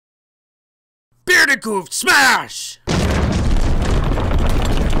Hear the Goof smash!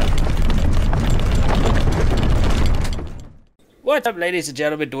 What's up, ladies and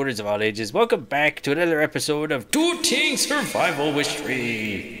gentlemen, doers of all ages? Welcome back to another episode of DOOTING Survival with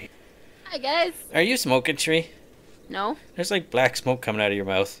Shrii. Hi, guys. Are you smoking, Shrii? No. There's like black smoke coming out of your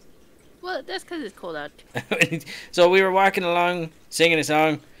mouth. Well, that's because it's cold out. So we were walking along, singing a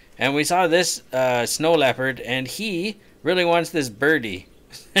song, and we saw this snow leopard, and he really wants this birdie.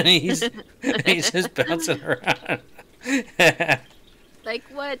 And he's just bouncing around. Like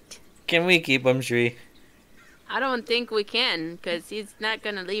what? Can we keep him, Shrii? I don't think we can, because he's not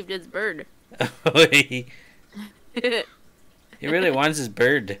going to leave this bird. He really wants his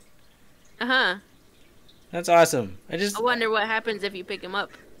bird. Uh-huh. That's awesome. I wonder what happens if you pick him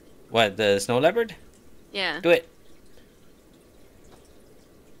up. What, the snow leopard? Yeah. Do it.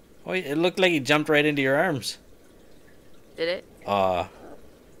 Oh, it looked like he jumped right into your arms. Did it?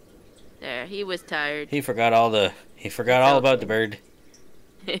 There, he was tired. He forgot all about the bird.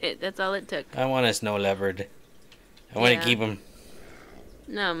 That's all it took. I want a snow leopard. I want to keep him.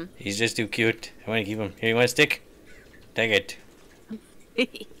 He's just too cute. I want to keep him. Here, you want a stick? Take it. Do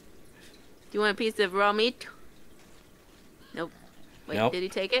you want a piece of raw meat? Nope. Wait, nope. Did he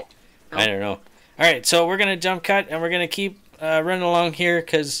take it? Nope. I don't know. Alright, so we're going to jump cut and we're going to keep running along here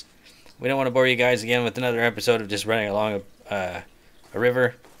because we don't want to bore you guys again with another episode of just running along a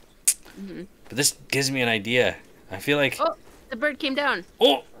river. Mm-hmm. But this gives me an idea. I feel like... Oh, the bird came down.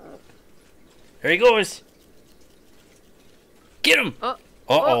 Oh! There he goes. Get him! Oh.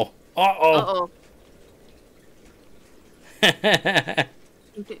 Uh-oh. Uh-oh. Uh-oh.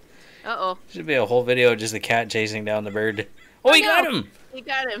 Uh-oh. Should be a whole video of just the cat chasing down the bird. Oh, he got him! He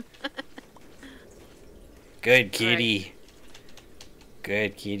got him. Good kitty. Right.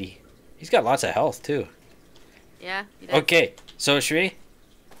 Good kitty. He's got lots of health, too. Yeah, he does. Okay, so Shrii,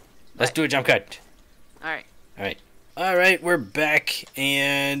 let's do a jump cut. Alright. Alright. Alright, we're back,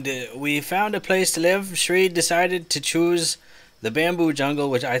 and we found a place to live. Shrii decided to choose the bamboo jungle,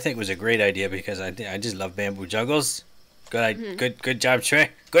 which I think was a great idea because I just love bamboo jungles. Good, good job, Shrii.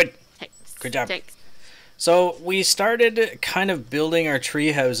 Good. Thanks. Good job. Thanks. So we started kind of building our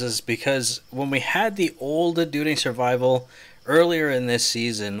tree houses because when we had the old Dooting Survival earlier in this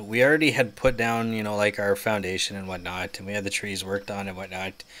season, we already had put down, you know, like our foundation and whatnot, and we had the trees worked on and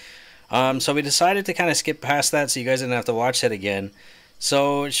whatnot. So we decided to kind of skip past that so you guys didn't have to watch that again.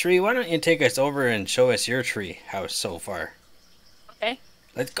 So Shrii, why don't you take us over and show us your tree house so far? Okay.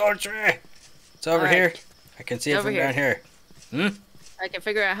 Let's go, Shrii. It's over here. I can see it from down here. I can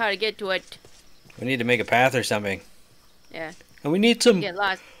figure out how to get to it. We need to make a path or something. Yeah. And we need some...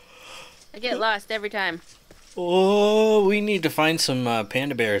 I get lost every time. Oh, we need to find some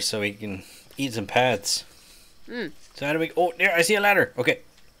panda bears so we can eat some paths. So how do we... Oh, there, I see a ladder. Okay.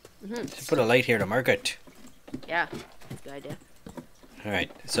 Just put a light here to mark it. Yeah, that's a good idea.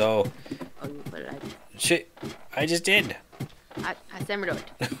 Alright, so... Oh, you put a light. Shit, I just did. I semmered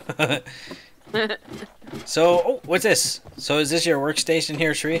it. So, oh, what's this? So is this your workstation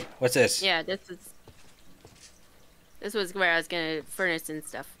here, Shrii? What's this? Yeah, this was where I was gonna furnace and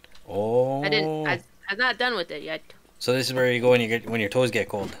stuff. Oh. I'm not done with it yet. So this is where you go when your toes get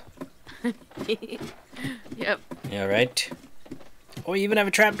cold. Yep. Yeah, right. Oh, you even have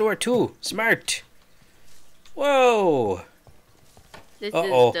a trap door too. Smart. Whoa. This is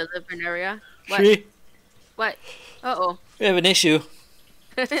the living area. What? Shrii? What? Uh-oh. We have an issue.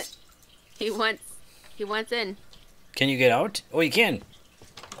 He wants in. Can you get out? Oh, you can.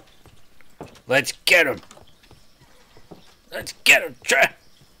 Let's get him. Let's get him, Shrii.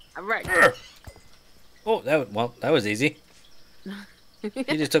 All right. Oh, that was easy. You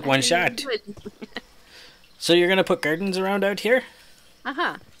just took one shot. So you're gonna put gardens around out here?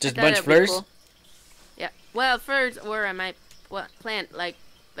 Uh-huh. Just a bunch of flowers? Cool. Yeah. Well, flowers, or I might plant like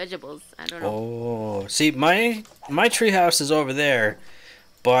vegetables. I don't know. Oh, see, my treehouse is over there,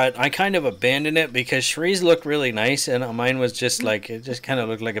 but I kind of abandoned it because Shree's looked really nice, and mine was just like it just kind of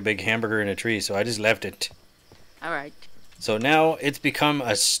looked like a big hamburger in a tree, so I just left it. All right. So now it's become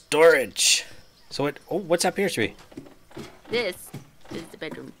a storage. So what's up here, Shrii? This is the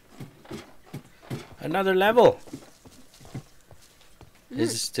bedroom. Another level.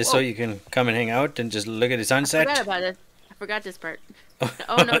 Is this so you can come and hang out and just look at the sunset? I forgot about it. I forgot this part.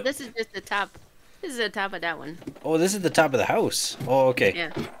 Oh no, this is just the top. This is the top of that one. Oh, this is the top of the house. Oh, okay.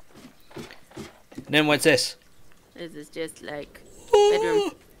 Yeah. And then what's this? This is just like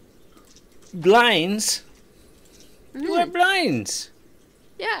bedroom. Blinds? You have blinds?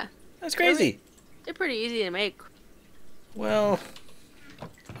 Yeah. That's crazy. They're pretty easy to make. Well,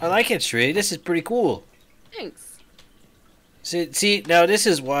 I like it, Shrii. This is pretty cool. Thanks. See, now this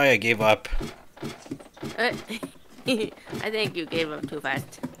is why I gave up I think you gave up too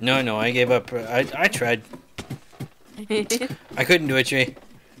fast. No, I gave up. I tried. I couldn't do it, Shrii.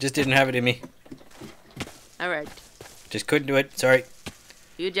 Just didn't have it in me. Alright. Just couldn't do it. Sorry.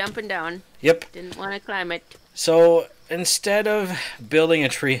 You jumping down. Yep. Didn't want to climb it. So instead of building a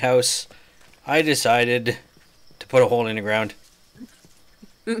tree house, I decided to put a hole in the ground.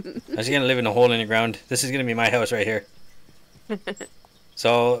 I was gonna live in a hole in the ground. This is gonna be my house right here.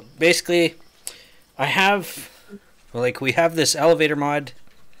 So basically, we have this elevator mod.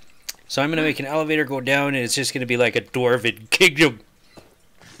 So I'm gonna make an elevator go down, and it's just gonna be like a Dwarven kingdom.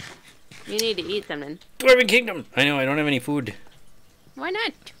 You need to eat something. Dwarven kingdom. I know I don't have any food. Why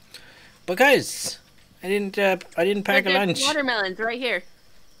not? But guys, I didn't pack a There's lunch. watermelons right here.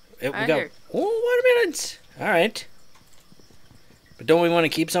 We Right got here. watermelons. All right. But don't we want to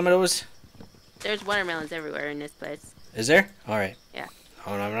keep some of those? There's watermelons everywhere in this place. Is there? All right. Yeah.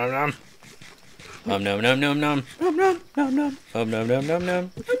 Oh, nom nom nom. Nom nom nom nom nom. Nom nom nom nom. Nom nom nom nom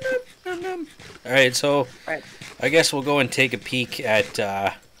nom. Nom nom. All right, so Right. I guess we'll go and take a peek at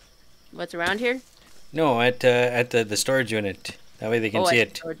What's around here? no, at the storage unit. That way they can see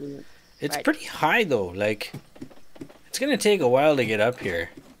it. It's Right. pretty high though. Like it's gonna take a while to get up here.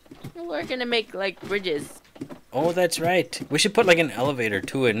 We're gonna make like bridges. Oh, that's right. We should put like an elevator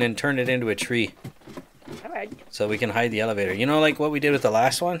to it and then turn it into a tree. Alright. So we can hide the elevator. You know, like what we did with the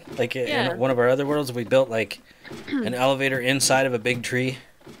last one? Like Yeah. in one of our other worlds, we built like an elevator inside of a big tree.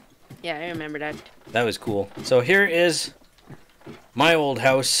 Yeah, I remember that. That was cool. So here is my old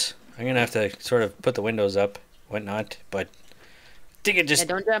house. I'm going to have to sort of put the windows up, whatnot. But I think it just Yeah,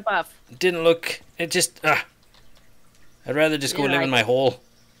 don't jump off. didn't look... It just... I'd rather just go You're live in right. my hole.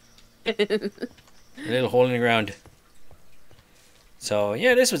 A little hole in the ground. So,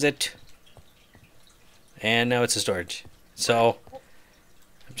 yeah, this was it. And now it's a storage. So,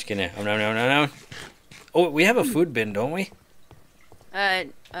 I'm just gonna... No. Oh, we have a food bin, don't we?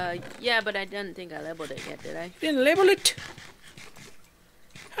 Yeah, but I didn't think I labeled it yet, did I? Didn't label it.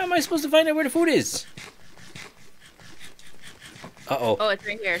 How am I supposed to find out where the food is? Uh-oh. Oh, it's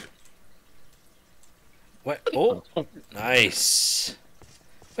right here. What? Oh, nice.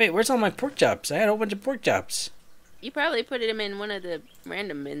 Wait, where's all my pork chops? I had a whole bunch of pork chops. You probably put them in one of the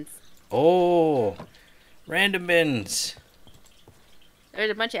random bins. Oh, random bins.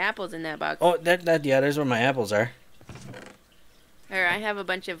 There's a bunch of apples in that box. Oh, yeah, there's where my apples are. Or I have a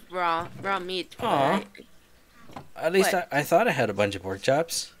bunch of raw meat. Aw. At least What? I thought I had a bunch of pork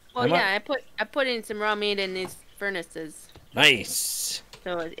chops. Well, yeah, I put in some raw meat in these furnaces, Nice.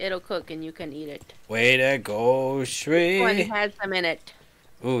 so it'll cook and you can eat it. Way to go, One Shrii. has some in it.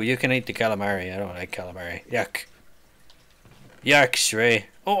 Ooh, you can eat the calamari. I don't like calamari. Yuck. Yuck, Shrii.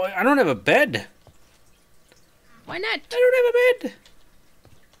 Oh, I don't have a bed. Why not? I don't have a bed.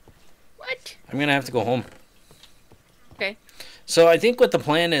 What? I'm gonna have to go home. Okay. So I think what the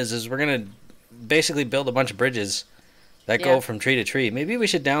plan is we're gonna basically build a bunch of bridges that Yeah. go from tree to tree. Maybe we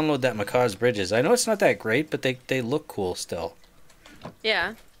should download that Macaw's Bridges. I know it's not that great, but they look cool still.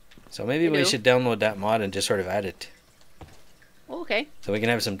 Yeah. So maybe They we do. should download that mod and just sort of add it. Okay. So we can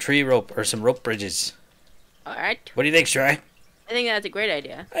have some tree rope or some rope bridges. All right. What do you think, Shrii? I think that's a great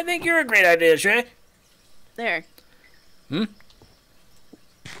idea. I think you're a great idea, Shrii. There.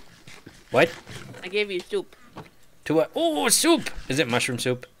 What? I gave you soup. To what? Oh, soup! Is it mushroom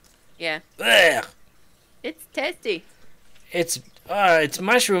soup? Yeah. Ugh. It's tasty. It's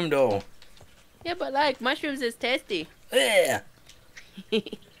mushroom though. Yeah, but like mushrooms is tasty. Ugh.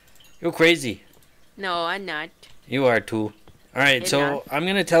 You're crazy. No, I'm not. You are too. Alright, You're so not. I'm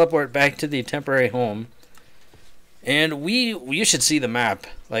gonna teleport back to the temporary home. And you should see the map.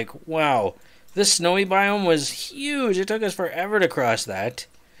 Like, wow. This snowy biome was huge. It took us forever to cross that.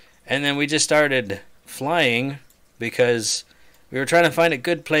 And then we just started flying because we were trying to find a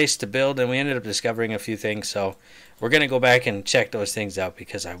good place to build, and we ended up discovering a few things. So we're going to go back and check those things out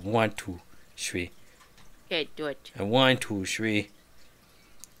because I want to, Shrii. Okay, do it. I want to, Shrii.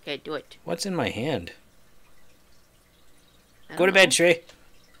 Okay, do it. What's in my hand? I Go to don't bed, know. Shrii.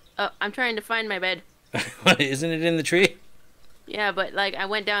 Oh, I'm trying to find my bed. Isn't it in the tree? Yeah, but like I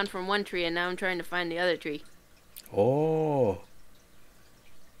went down from one tree and now I'm trying to find the other tree. Oh.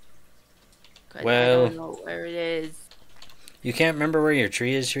 'Cause Well- I don't know where it is. You can't remember where your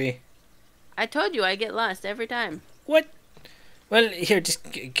tree is, Shrii? I told you I get lost every time. What? Well, here, just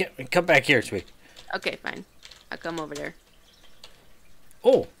come back here, Shrii. Okay, fine. I'll come over there.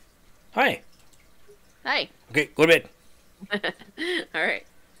 Oh. Hi. Hi. Okay, go to bed. All right.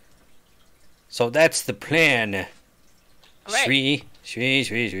 So that's the plan. All right. Shrii. Shrii,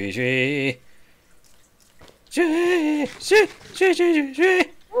 Shrii, Shrii, Shrii. Shrii, Shrii, Shrii, Shrii, Shrii.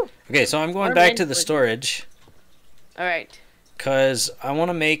 Okay, so I'm going Or back to the mental. storage All right. because I want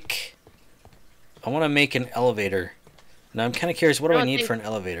to make an elevator. Now I'm kind of curious, what do I need for an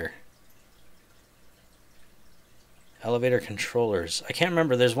elevator? Elevator controllers. I can't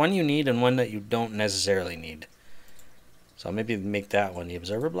remember. There's one you need and one that you don't necessarily need. So I'll maybe make that one. The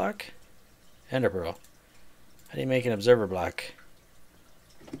observer block? Ender pearl. How do you make an observer block?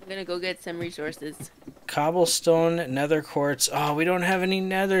 I'm gonna go get some resources. Cobblestone, nether quartz. Oh, we don't have any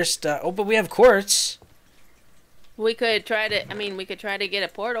nether stuff. Oh, but we have quartz. We could try to. I mean, we could try to get a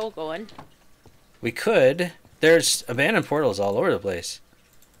portal going. We could. There's abandoned portals all over the place.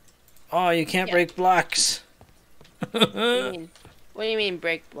 Oh, you can't break blocks. What do you mean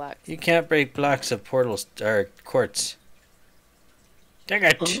break blocks? You can't break blocks of portals or quartz. Dang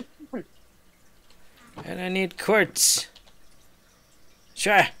it! And I need quartz.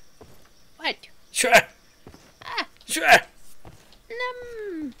 Sure. What? Sure. Ah. Sure.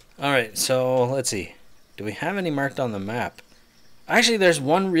 Num. All right. So let's see. Do we have any marked on the map? Actually, there's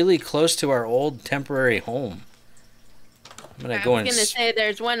one really close to our old temporary home. I'm gonna go and. I was gonna say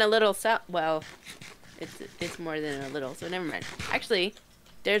there's one a little south. Well, it's more than a little, so never mind. Actually,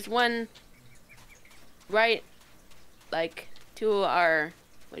 there's one right, like to our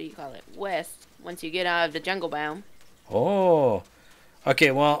what do you call it? West. Once you get out of the jungle biome. Oh.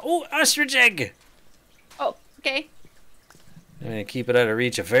 Okay. Well. Oh, ostrich egg. Oh. Okay. I'm gonna keep it out of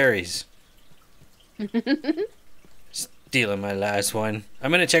reach of fairies. Stealing my last one.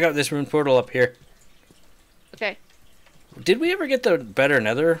 I'm gonna check out this rune portal up here. Okay. Did we ever get the better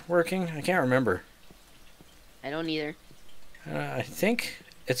nether working? I can't remember. I don't either. I think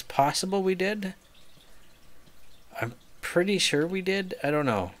it's possible we did. I'm pretty sure we did. I don't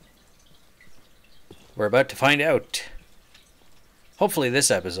know. We're about to find out. Hopefully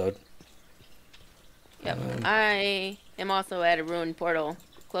this episode. Yep. I am also at a ruined portal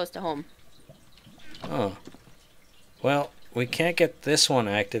close to home. Oh. Well, we can't get this one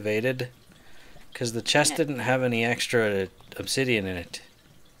activated because the chest didn't have any extra obsidian in it.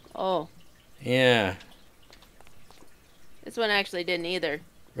 Oh. Yeah. This one actually didn't either.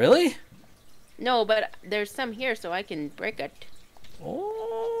 Really? No, but there's some here so I can break it.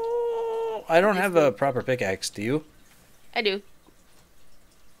 Oh, I don't have a proper pickaxe, do you? I do.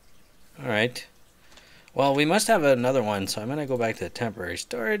 Alright. Well, we must have another one, so I'm going to go back to the temporary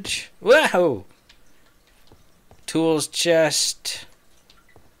storage. Whoa! Tools chest.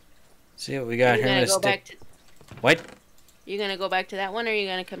 See what we got here. I'm gonna go back to... What? You gonna go back to that one, or are you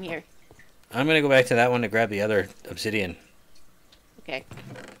gonna come here? I'm going to go back to that one to grab the other obsidian. Okay.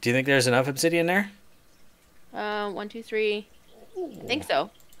 Do you think there's enough obsidian there? 1, 2, 3. I think so.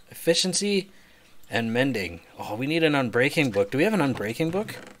 Efficiency and mending. Oh, we need an unbreaking book. Do we have an unbreaking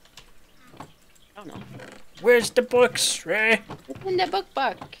book? I don't know. Where's the books, Ray? It's in the book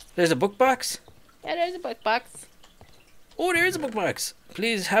box. There's a book box? Yeah, there's a book box. Oh, there is a book box.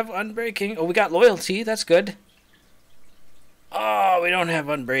 Please have unbreaking. Oh, we got loyalty. That's good. Oh, we don't have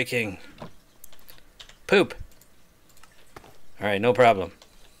unbreaking. Poop. Alright, no problem.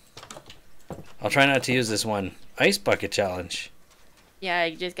 I'll try not to use this one. Ice bucket challenge. Yeah,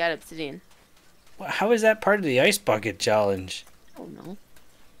 I just got obsidian. How is that part of the ice bucket challenge? Oh no.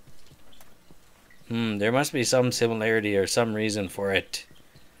 There must be some similarity or some reason for it.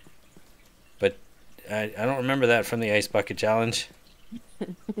 But I don't remember that from the ice bucket challenge.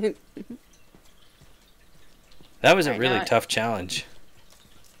 That was a really tough challenge.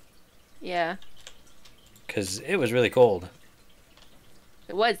 Yeah. Because it was really cold.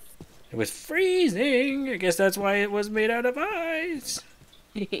 It was. It was freezing. I guess that's why it was made out of ice.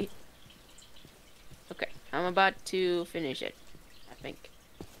 Okay, I'm about to finish it, I think.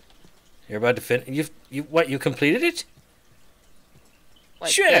 You're about to finish. You completed it? What,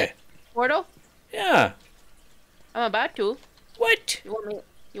 Sure. the portal? Yeah. I'm about to. What?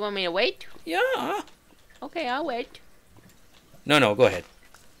 You want me to wait? Yeah. Okay, I'll wait. No, go ahead.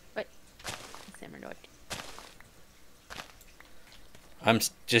 What? I'm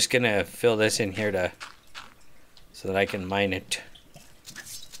just gonna fill this in here so that I can mine it.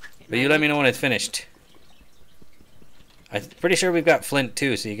 But you let me know when it's finished. I'm pretty sure we've got flint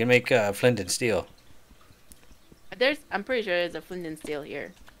too, so you can make flint and steel. I'm pretty sure there's a flint and steel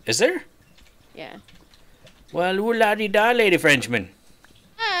here. Is there? Yeah. Well, ooh-la-dee-da, lady Frenchman.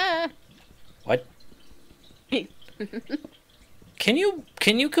 Ah. What? Can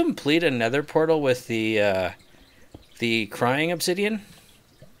you complete a nether portal with the crying obsidian?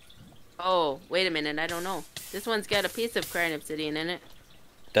 Oh, wait a minute, I don't know. This one's got a piece of crying obsidian in it.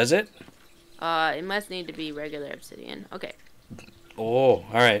 Does it? It must need to be regular obsidian. Okay. Oh,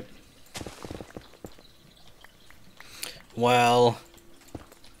 alright. Well,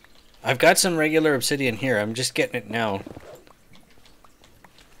 I've got some regular obsidian here. I'm just getting it now.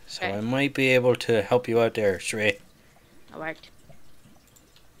 So Okay. I might be able to help you out there, Shrii. Alright.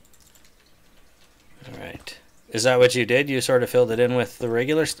 Alright. Is that what you did? You sort of filled it in with the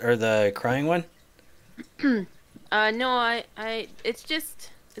regular, or the crying one? No,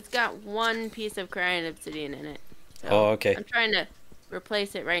 it's got one piece of crying obsidian in it. So Oh, okay. I'm trying to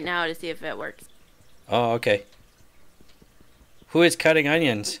replace it right now to see if it works. Oh, okay. Who is cutting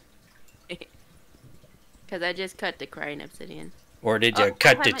onions? Because I just cut the crying obsidian. Or did Oh, you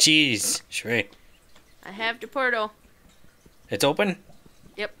cut I the have it. cheese? Shrii. I have the portal. It's open?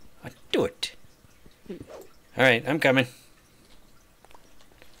 Yep. Do it. Alright, I'm coming.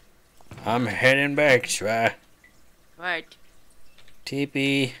 I'm heading back, Shrii. Alright.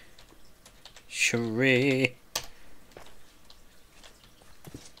 TP. Shrii.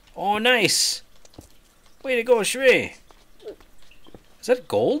 Oh, nice. Way to go, Shrii. Is that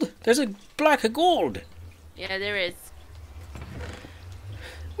gold? There's a block of gold. Yeah, there is.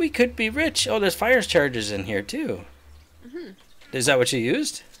 We could be rich. Oh, there's fire charges in here, too. Mhm. Is that what you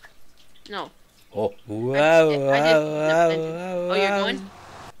used? No. Oh, wow, I just wow, dipped into- wow, Oh, you're going?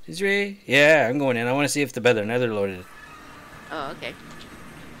 Shrii? Yeah, I'm going in. I want to see if the nether loaded. Oh, okay.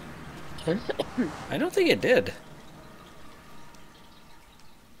 I don't think it did.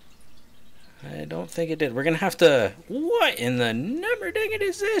 I don't think it did. We're going to have to... What in the number dang it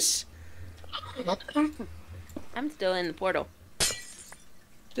is this? I'm still in the portal.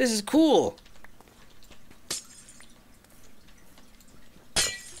 This is cool.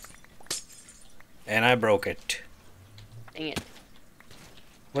 And I broke it. Dang it.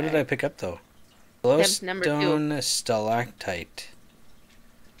 What did I pick up, though? Attempt number 2. Glowstone stalactite.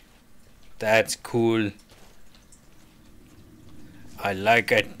 That's cool. I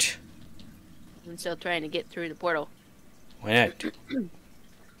like it. I'm still trying to get through the portal. Why not?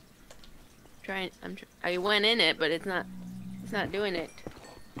 I went in it, but it's not doing it.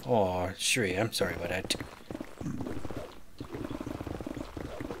 Oh, Shrii, I'm sorry about that.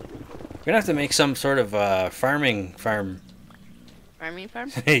 We're gonna have to make some sort of farming farm. Farming farm?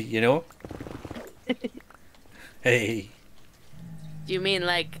 Hey, you know? Hey. Do you mean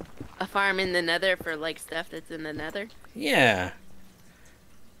like a farm in the nether for like stuff that's in the nether? Yeah.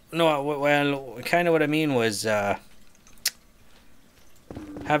 No, well, kind of what I mean was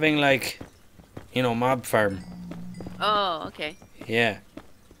having like, you know, mob farm. Oh, okay. Yeah.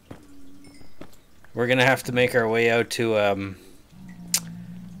 We're gonna have to make our way out to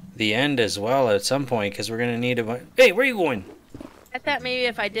the end as well at some point, because we're gonna need a bunch. Hey, where are you going? I thought maybe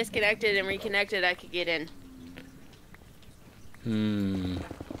if I disconnected and reconnected, I could get in.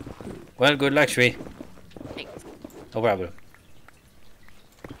 Well, good luck, Shrii. Thanks. No problem.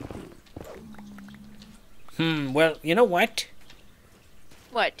 Well, you know what?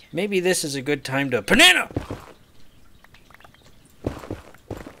 What? Maybe this is a good time to... Banana!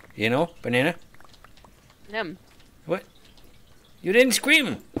 You know, banana? What? You didn't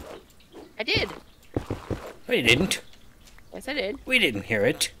scream! I did. No, you didn't. Yes, I did. We didn't hear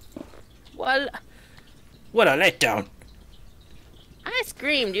it. Well, What a letdown. I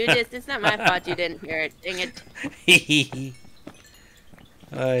screamed. It's not my fault you didn't hear it. Dang it. Hee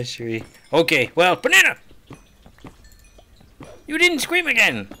Shrii. Okay, well, banana! You didn't scream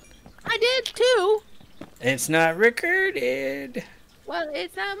again. I did too. It's not recorded. Well,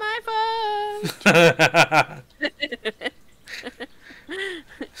 it's not my fault.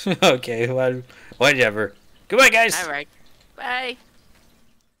 Okay, well, whatever. Goodbye, guys. All right. Bye.